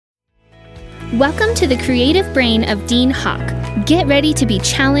Welcome to the creative brain of Dean Hawk. Get ready to be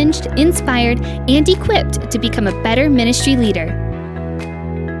challenged, inspired, and equipped to become a better ministry leader.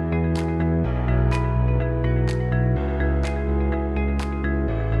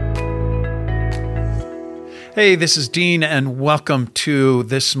 Hey, this is Dean, and welcome to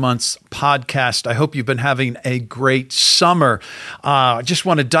this month's podcast. I hope you've been having a great summer. I just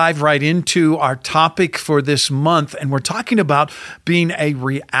want to dive right into our topic for this month, and we're talking about being a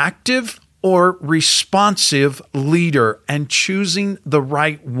reactive or responsive leader and choosing the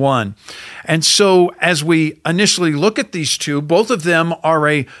right one. And so as we initially look at these two, both of them are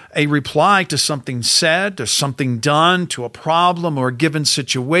a reply to something said, to something done, to a problem or a given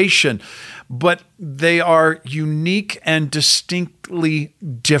situation, but they are unique and distinctly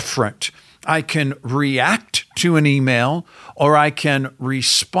different. I can react to an email or I can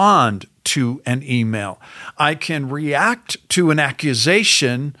respond to an email. I can react to an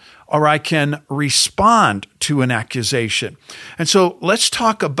accusation or I can respond to an accusation. And so let's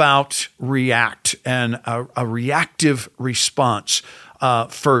talk about react and a reactive response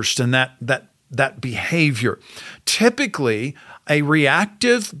first, and that behavior. Typically, a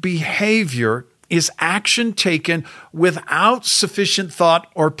reactive behavior is action taken without sufficient thought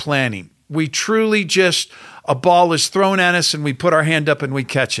or planning. We truly just, a ball is thrown at us and we put our hand up and we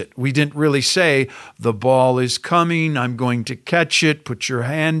catch it. We didn't really say, the ball is coming, I'm going to catch it, put your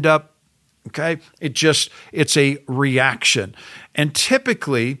hand up. Okay? It's a reaction. And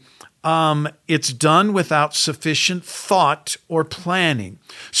typically, it's done without sufficient thought or planning.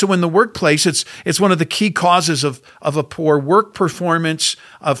 So in the workplace, it's one of the key causes of a poor work performance,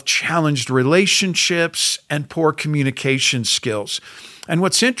 of challenged relationships, and poor communication skills. And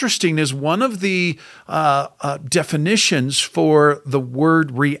what's interesting is one of the definitions for the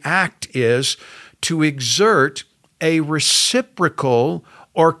word react is to exert a reciprocal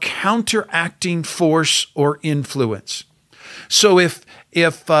or counteracting force or influence. So if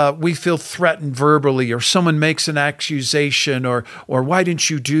we feel threatened verbally, or someone makes an accusation, or why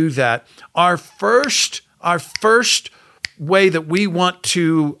didn't you do that? Our first way that we want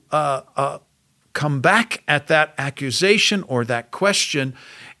to come back at that accusation or that question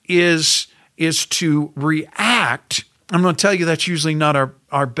is to react. I'm going to tell you that's usually not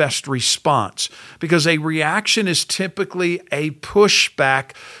our best response, because a reaction is typically a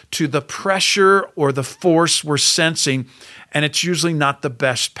pushback to the pressure or the force we're sensing, and it's usually not the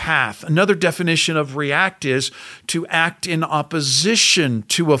best path. Another definition of react is to act in opposition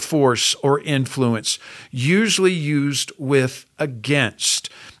to a force or influence, usually used with against,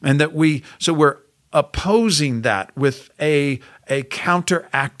 and so we're opposing that with a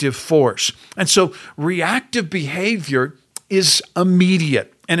counteractive force. And so reactive behavior is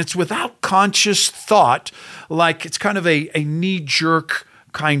immediate, and it's without conscious thought, like it's kind of a knee-jerk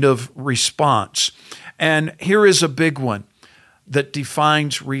kind of response. And here is a big one that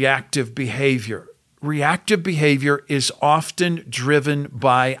defines reactive behavior. Reactive behavior is often driven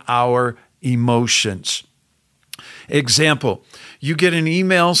by our emotions. Example, you get an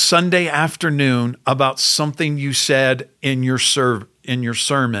email Sunday afternoon about something you said in your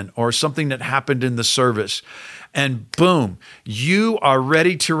sermon or something that happened in the service. And boom, you are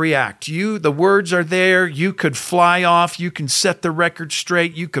ready to react. The words are there. You could fly off. You can set the record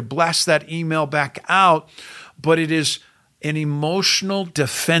straight. You could blast that email back out, but it is an emotional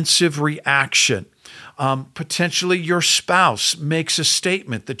defensive reaction. Potentially your spouse makes a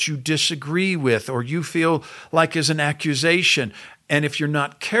statement that you disagree with or you feel like is an accusation. And if you're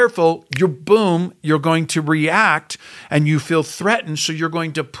not careful, you're going to react and you feel threatened. So you're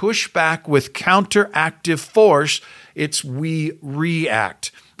going to push back with counteractive force. We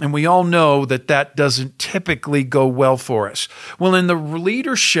react. And we all know that doesn't typically go well for us. Well, in the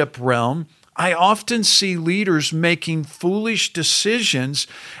leadership realm, I often see leaders making foolish decisions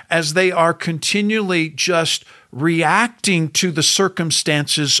as they are continually just reacting to the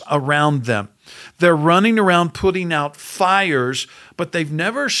circumstances around them. They're running around putting out fires, but they've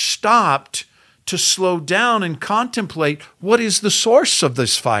never stopped to slow down and contemplate what is the source of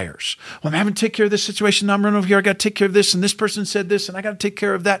these fires. Well, I'm having to take care of this situation. Now I'm running over here. I got to take care of this, and this person said this, and I got to take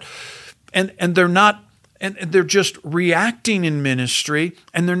care of that. And they're not. And they're just reacting in ministry,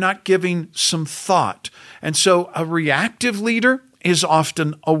 and they're not giving some thought. And so a reactive leader is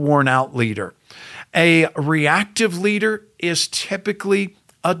often a worn-out leader. A reactive leader is typically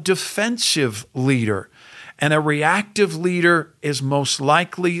a defensive leader. And a reactive leader is most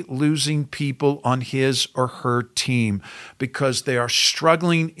likely losing people on his or her team because they are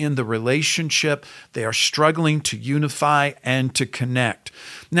struggling in the relationship. They are struggling to unify and to connect.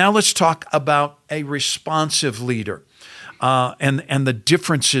 Now let's talk about a responsive leader and the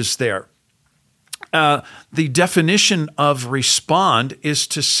differences there. The definition of respond is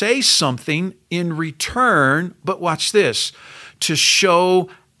to say something in return, but watch this, to show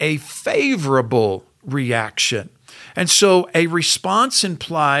a favorable reaction. And so a response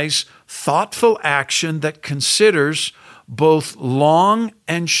implies thoughtful action that considers both long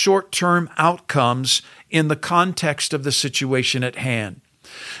and short-term outcomes in the context of the situation at hand.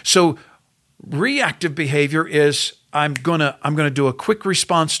 So reactive behavior is I'm gonna do a quick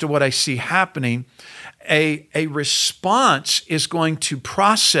response to what I see happening. A response is going to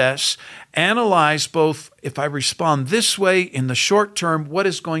process, analyze both, if I respond this way in the short term, what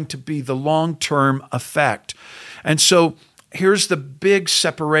is going to be the long-term effect? And so here's the big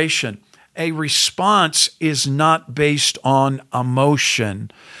separation. A response is not based on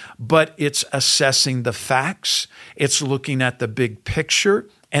emotion, but it's assessing the facts, it's looking at the big picture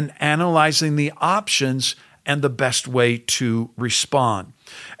and analyzing the options and the best way to respond.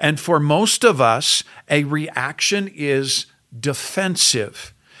 And for most of us, a reaction is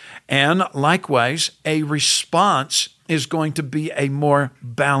defensive. And likewise, a response is going to be a more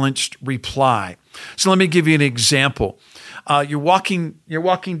balanced reply. So let me give you an example. You're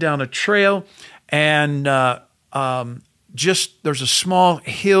walking down a trail, and there's a small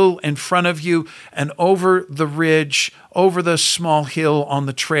hill in front of you, and over the ridge, over the small hill on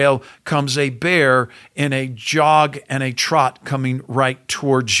the trail, comes a bear in a jog and a trot coming right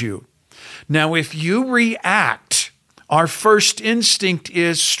towards you. Now, if you react, our first instinct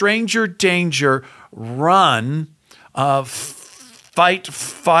is stranger danger, run, fight,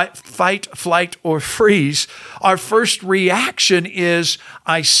 flight, or freeze. Our first reaction is,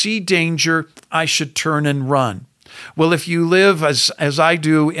 I see danger, I should turn and run. Well, if you live, as I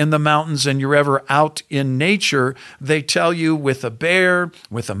do, in the mountains and you're ever out in nature, they tell you with a bear,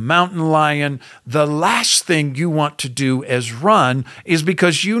 with a mountain lion, the last thing you want to do as run is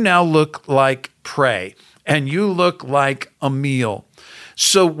because you now look like prey and you look like a meal.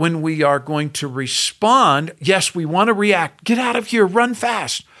 So when we are going to respond, yes, we want to react, get out of here, run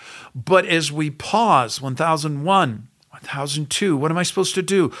fast. But as we pause, 1001, 1002, what am I supposed to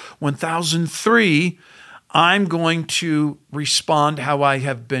do? 1003, I'm going to respond how I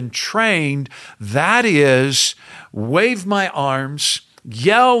have been trained. That is, wave my arms,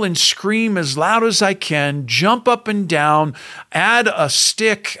 yell and scream as loud as I can, jump up and down, add a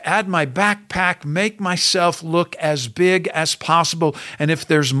stick, add my backpack, make myself look as big as possible. And if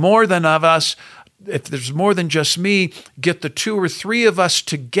there's more than just me, get the 2 or 3 of us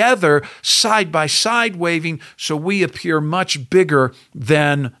together, side by side waving, so we appear much bigger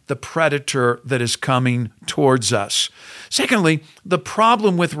than the predator that is coming towards us. Secondly, the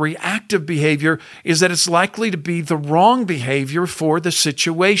problem with reactive behavior is that it's likely to be the wrong behavior for the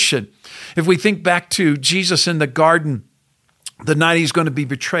situation. If we think back to Jesus in the garden, the night he's going to be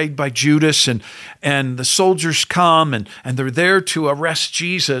betrayed by Judas, and the soldiers come and they're there to arrest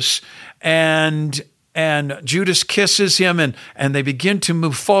Jesus, and Judas kisses him and they begin to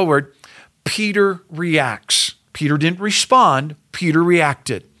move forward. Peter reacts. Peter didn't respond. Peter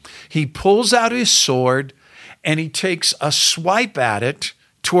reacted. He pulls out his sword and he takes a swipe at it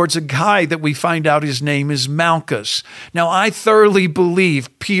towards a guy that we find out his name is Malchus. Now, I thoroughly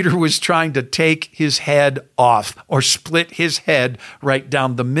believe Peter was trying to take his head off or split his head right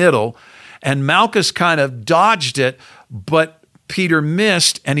down the middle. And Malchus kind of dodged it, but Peter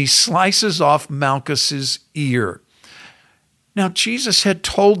missed and he slices off Malchus's ear. Now, Jesus had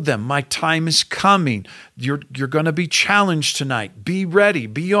told them, my time is coming. You're going to be challenged tonight. Be ready.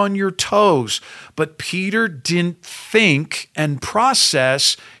 Be on your toes. But Peter didn't think and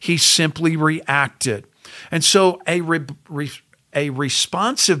process. He simply reacted. And so a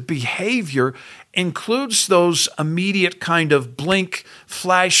responsive behavior includes those immediate kind of blink,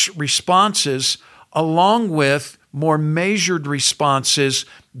 flash responses, along with more measured responses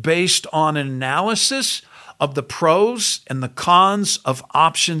based on an analysis of the pros and the cons of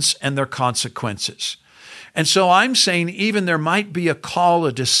options and their consequences. And so I'm saying even there might be a call,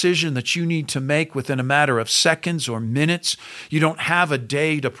 a decision that you need to make within a matter of seconds or minutes. You don't have a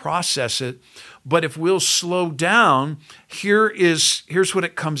day to process it. But if we'll slow down, here's what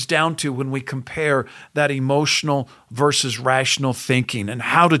it comes down to when we compare that emotional versus rational thinking and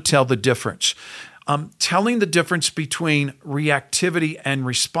how to tell the difference. Telling the difference between reactivity and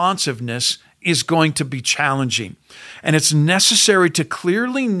responsiveness is going to be challenging. And it's necessary to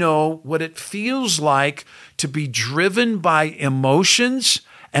clearly know what it feels like to be driven by emotions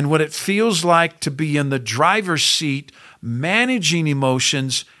and what it feels like to be in the driver's seat, managing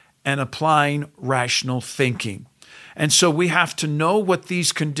emotions and applying rational thinking. And so we have to know what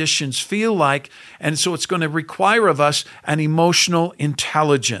these conditions feel like. And so it's going to require of us an emotional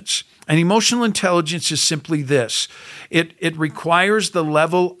intelligence. And emotional intelligence is simply this. It requires the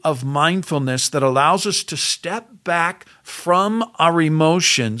level of mindfulness that allows us to step back from our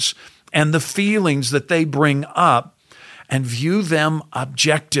emotions and the feelings that they bring up and view them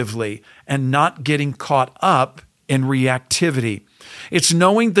objectively and not getting caught up in reactivity. It's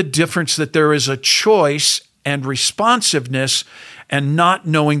knowing the difference that there is a choice and responsiveness and not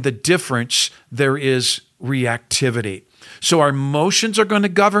knowing the difference there is reactivity. So our emotions are going to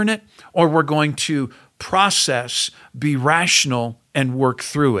govern it, or we're going to process, be rational, and work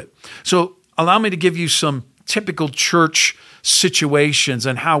through it. So allow me to give you some typical church situations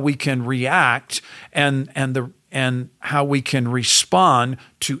and how we can react and how we can respond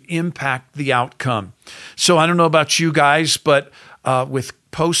to impact the outcome. So I don't know about you guys, but with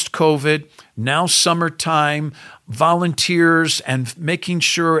post-COVID, now summertime, volunteers and making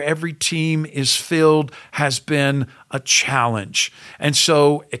sure every team is filled has been a challenge. And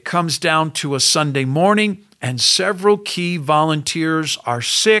so it comes down to a Sunday morning, and several key volunteers are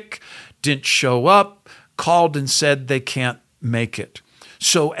sick, didn't show up, called and said they can't make it.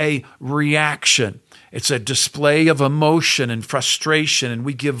 So a reaction. It's a display of emotion and frustration, and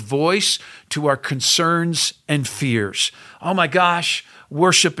we give voice to our concerns and fears. Oh my gosh,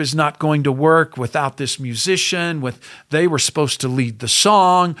 worship is not going to work without this musician. They were supposed to lead the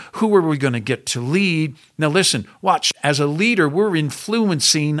song. Who are we going to get to lead? Now listen, watch. As a leader, we're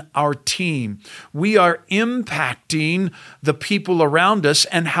influencing our team. We are impacting the people around us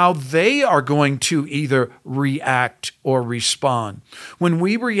and how they are going to either react or respond. When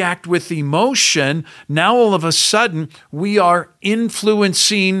we react with emotion, now all of a sudden we are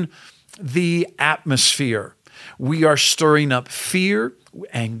influencing the atmosphere. We are stirring up fear,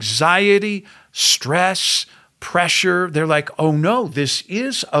 anxiety, stress, pressure. They're like, oh no, this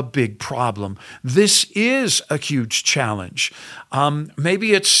is a big problem. This is a huge challenge.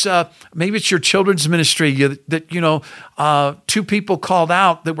 Maybe it's your children's ministry that two people called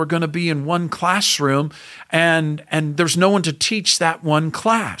out that were going to be in one classroom, and there's no one to teach that one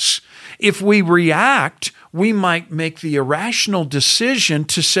class. If we react, we might make the irrational decision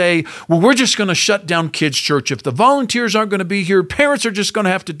to say, well, we're just going to shut down kids' church. If the volunteers aren't going to be here, parents are just going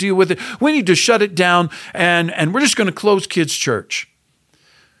to have to deal with it. We need to shut it down, and we're just going to close kids' church.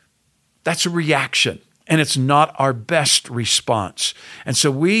 That's a reaction, and it's not our best response. And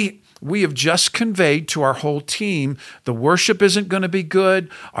so we have just conveyed to our whole team, the worship isn't going to be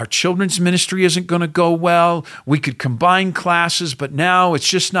good. Our children's ministry isn't going to go well. We could combine classes, but now it's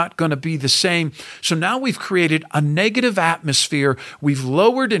just not going to be the same. So now we've created a negative atmosphere. We've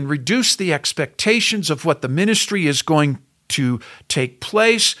lowered and reduced the expectations of what the ministry is going to take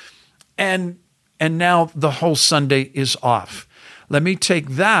place. And now the whole Sunday is off. Let me take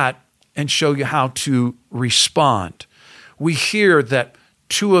that and show you how to respond. We hear that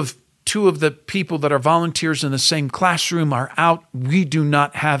two of the people that are volunteers in the same classroom are out. We do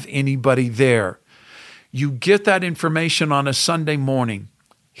not have anybody there. You get that information on a Sunday morning.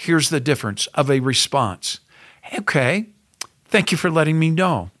 Here's the difference of a response. Okay, thank you for letting me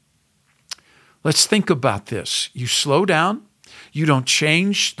know. Let's think about this. You slow down. You don't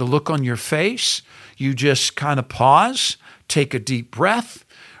change the look on your face. You just kind of pause, take a deep breath,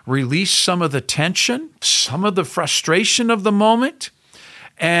 release some of the tension, some of the frustration of the moment,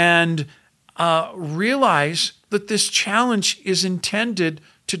 and realize that this challenge is intended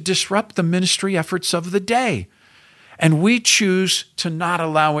to disrupt the ministry efforts of the day. And we choose to not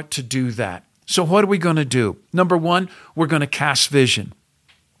allow it to do that. So what are we going to do? Number one, we're going to cast vision.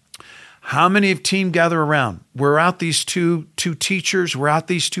 How many of team gather around? We're out these two teachers. We're out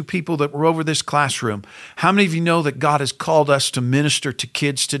these two people that were over this classroom. How many of you know that God has called us to minister to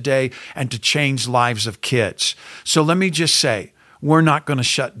kids today and to change lives of kids? So let me just say, we're not going to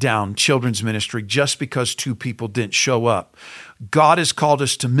shut down children's ministry just because two people didn't show up. God has called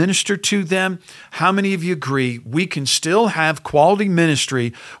us to minister to them. How many of you agree we can still have quality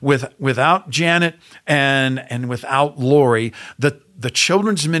ministry without Janet and without Lori? The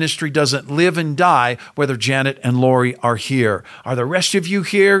children's ministry doesn't live and die whether Janet and Lori are here. Are the rest of you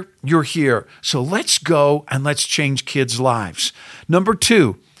here? You're here. So let's go and let's change kids' lives. Number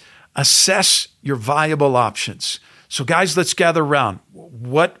two, assess your viable options. So guys, let's gather around.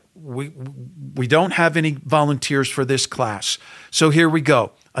 We don't have any volunteers for this class. So here we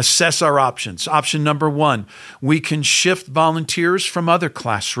go. Assess our options. Option number one, we can shift volunteers from other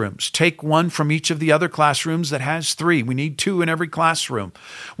classrooms. Take one from each of the other classrooms that has 3. We need 2 in every classroom.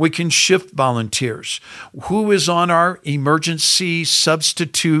 We can shift volunteers. Who is on our emergency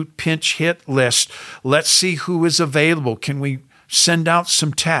substitute pinch hit list? Let's see who is available. Can we send out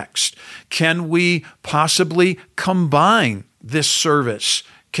some text? Can we possibly combine this service?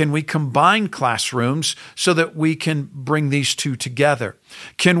 Can we combine classrooms so that we can bring these two together?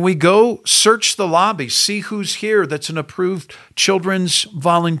 Can we go search the lobby, see who's here that's an approved children's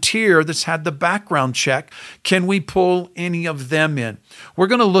volunteer that's had the background check? Can we pull any of them in? We're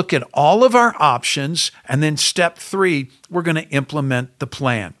going to look at all of our options, and then step 3, we're going to implement the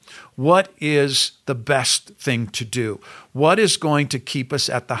plan. What is the best thing to do? What is going to keep us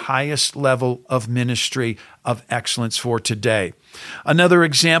at the highest level of ministry of excellence for today? Another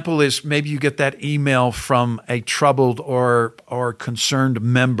example is maybe you get that email from a troubled or concerned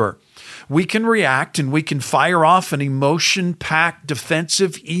member. We can react and we can fire off an emotion-packed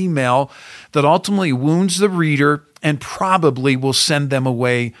defensive email that ultimately wounds the reader and probably will send them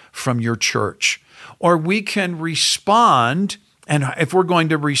away from your church. Or we can respond. And if we're going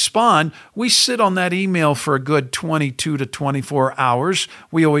to respond, we sit on that email for a good 22 to 24 hours.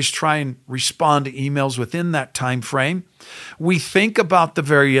 We always try and respond to emails within that time frame. We think about the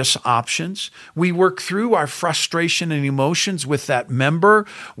various options. We work through our frustration and emotions with that member,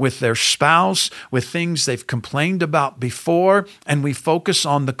 with their spouse, with things they've complained about before, and we focus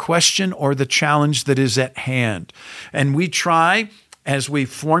on the question or the challenge that is at hand. And we try, as we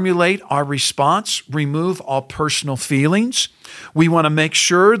formulate our response, remove all personal feelings. We want to make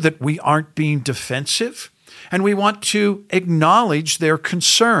sure that we aren't being defensive, and we want to acknowledge their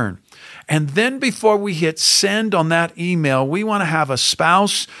concern. And then before we hit send on that email, we want to have a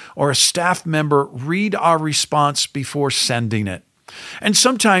spouse or a staff member read our response before sending it. And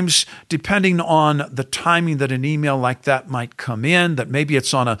sometimes, depending on the timing that an email like that might come in, that maybe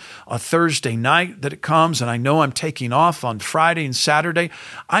it's on a Thursday night that it comes, and I know I'm taking off on Friday and Saturday,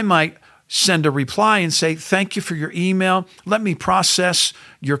 I might send a reply and say, thank you for your email. Let me process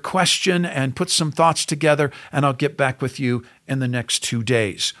your question and put some thoughts together, and I'll get back with you in the next 2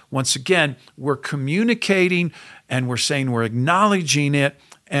 days. Once again, we're communicating and we're saying we're acknowledging it,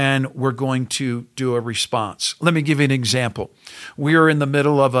 and we're going to do a response. Let me give you an example. We are in the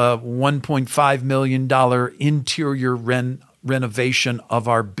middle of a $1.5 million interior renovation of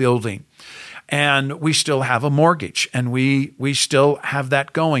our building. And we still have a mortgage, and we still have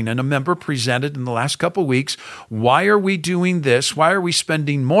that going. And a member presented in the last couple of weeks, why are we doing this? Why are we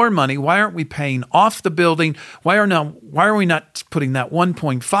spending more money? Why aren't we paying off the building? Why are we not putting that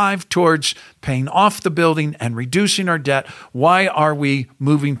 1.5 towards paying off the building and reducing our debt? Why are we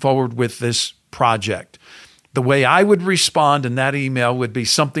moving forward with this project? The way I would respond in that email would be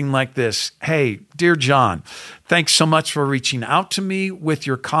something like this. Hey, dear John, thanks so much for reaching out to me with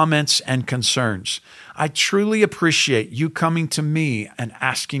your comments and concerns. I truly appreciate you coming to me and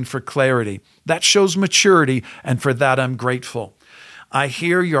asking for clarity. That shows maturity, and for that I'm grateful. I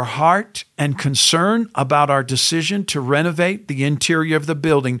hear your heart and concern about our decision to renovate the interior of the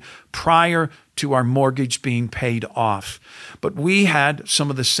building prior to our mortgage being paid off. But we had some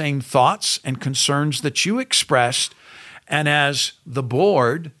of the same thoughts and concerns that you expressed, and as the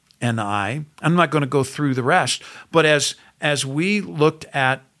board and I'm not going to go through the rest, but as we looked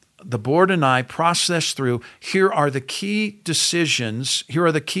at the board and I processed through, here are the key decisions, here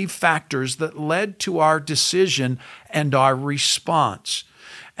are the key factors that led to our decision and our response.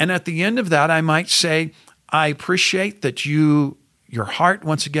 And at the end of that, I might say, I appreciate that your heart,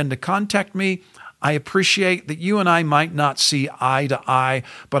 once again, to contact me. I appreciate that you and I might not see eye to eye,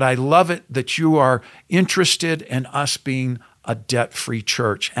 but I love it that you are interested in us being a debt-free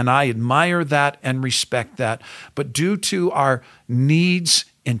church. And I admire that and respect that. But due to our needs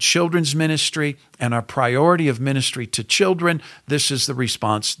in children's ministry and our priority of ministry to children, this is the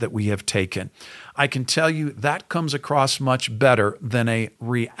response that we have taken. I can tell you that comes across much better than a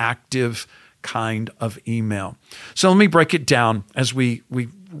reactive kind of email. So let me break it down as we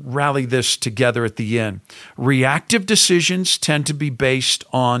rally this together at the end. Reactive decisions tend to be based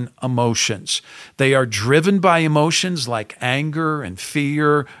on emotions. They are driven by emotions like anger and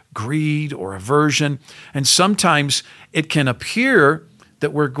fear, greed, or aversion. And sometimes it can appear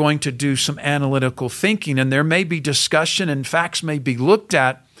that we're going to do some analytical thinking, and there may be discussion and facts may be looked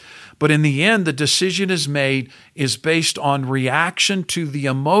at, but in the end, the decision is based on reaction to the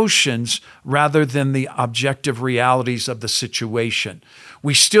emotions rather than the objective realities of the situation.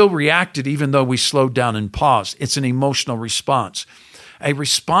 We still reacted even though we slowed down and paused. It's an emotional response. A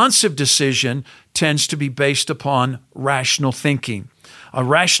responsive decision tends to be based upon rational thinking. A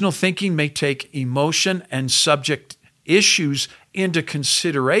rational thinking may take emotion and subject issues into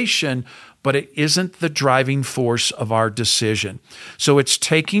consideration, but it isn't the driving force of our decision. So it's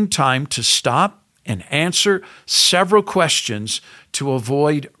taking time to stop and answer several questions to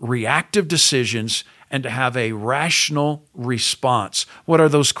avoid reactive decisions and to have a rational response. What are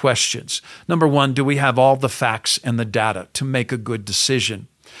those questions? Number one, do we have all the facts and the data to make a good decision?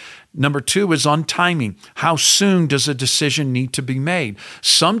 Number 2 is on timing. How soon does a decision need to be made?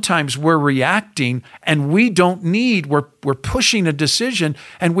 Sometimes we're reacting and we're pushing a decision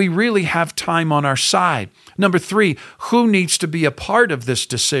and we really have time on our side. Number 3, who needs to be a part of this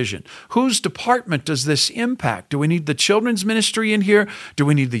decision? Whose department does this impact? Do we need the children's ministry in here? Do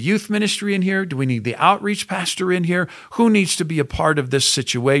we need the youth ministry in here? Do we need the outreach pastor in here? Who needs to be a part of this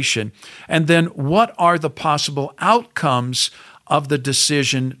situation? And then what are the possible outcomes of the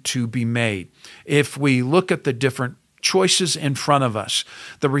decision to be made? If we look at the different choices in front of us,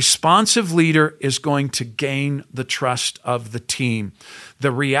 the responsive leader is going to gain the trust of the team.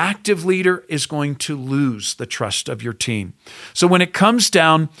 The reactive leader is going to lose the trust of your team. So when it comes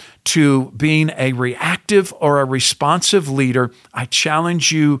down to being a reactive or a responsive leader, I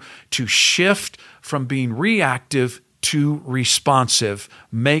challenge you to shift from being reactive to responsive.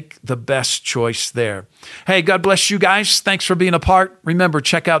 Make the best choice there. Hey, God bless you guys. Thanks for being a part. Remember,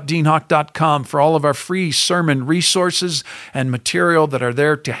 check out deanhawk.com for all of our free sermon resources and material that are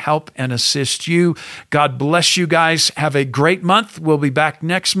there to help and assist you. God bless you guys. Have a great month. We'll be back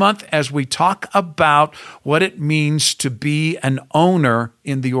next month as we talk about what it means to be an owner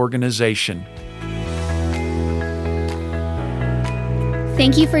in the organization.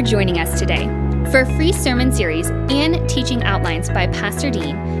 Thank you for joining us today. For a free sermon series and teaching outlines by Pastor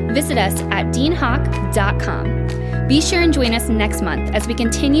Dean, visit us at deanhawk.com. Be sure and join us next month as we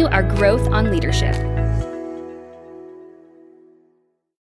continue our growth on leadership.